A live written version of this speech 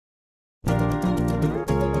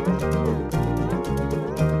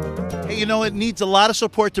you know, it needs a lot of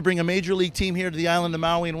support to bring a major league team here to the island of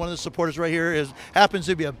Maui, and one of the supporters right here happens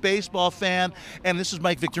to be a baseball fan, and this is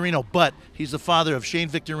Mike Victorino, but he's the father of Shane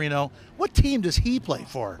Victorino. What team does he play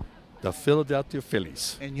for? The Philadelphia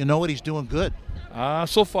Phillies. And you know what? He's doing good.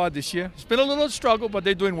 So far this year, it's been a little struggle, but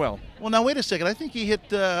they're doing well. Well, now wait a second. I think he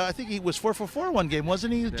hit. I think he was 4 for 4 one game,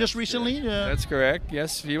 wasn't he? Just recently. That's correct.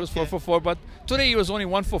 Yes, he was 4 for 4, but today he was only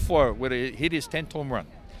 1 for 4 with hit his 10th home run.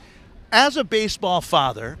 As a baseball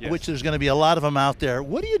father, yes, which there's going to be a lot of them out there,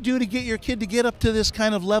 what do you do to get your kid to get up to this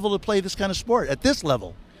kind of level to play this kind of sport at this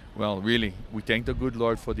level? Well, really, we thank the good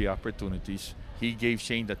Lord for the opportunities. He gave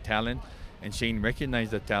Shane the talent, and Shane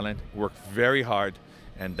recognized the talent, worked very hard,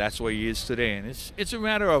 and that's where he is today. And it's a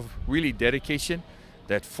matter of really dedication,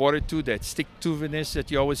 that fortitude, that stick-to-itiveness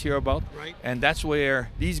that you always hear about. Right. And that's where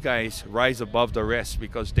these guys rise above the rest,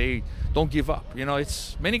 because they don't give up. You know,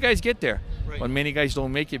 many guys get there, right, but many guys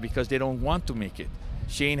don't make it because they don't want to make it.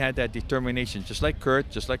 Shane had that determination, just like Kurt,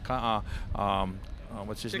 just like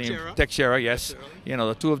what's his name? Teixeira, yes. You know,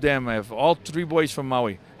 the two of them have, all three boys from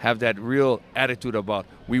Maui have that real attitude about,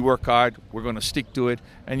 we work hard, we're going to stick to it.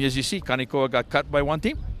 And as you see, Kanikoa got cut by one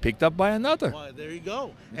team, picked up by another. Well, there you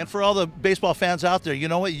go. And for all the baseball fans out there, you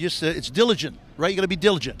know what? You just it's diligent, right? You got to be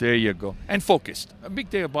diligent. There you go. And focused. A big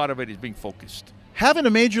thing about it is being focused. Having a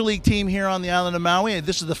major league team here on the island of Maui,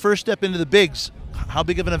 this is the first step into the bigs. How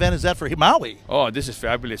big of an event is that for Maui? Oh, this is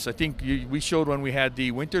fabulous. I think we showed when we had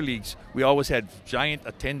the winter leagues, we always had giant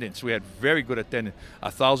attendance. We had very good attendance.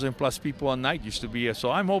 1,000+ people a night used to be here.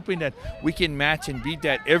 So I'm hoping that we can match and beat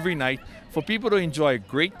that every night for people to enjoy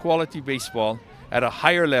great quality baseball at a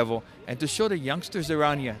higher level and to show the youngsters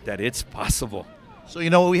around here that it's possible. So, you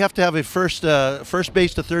know, we have to have a first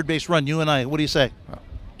base to third base run, you and I. What do you say?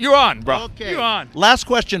 You're on, bro. Okay. You're on. Last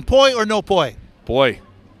question, poi or no poi? Poi.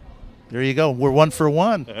 There you go. We're 1 for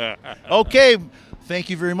 1. Okay. Thank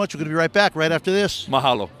you very much. We're going to be right back right after this.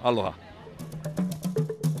 Mahalo. Aloha.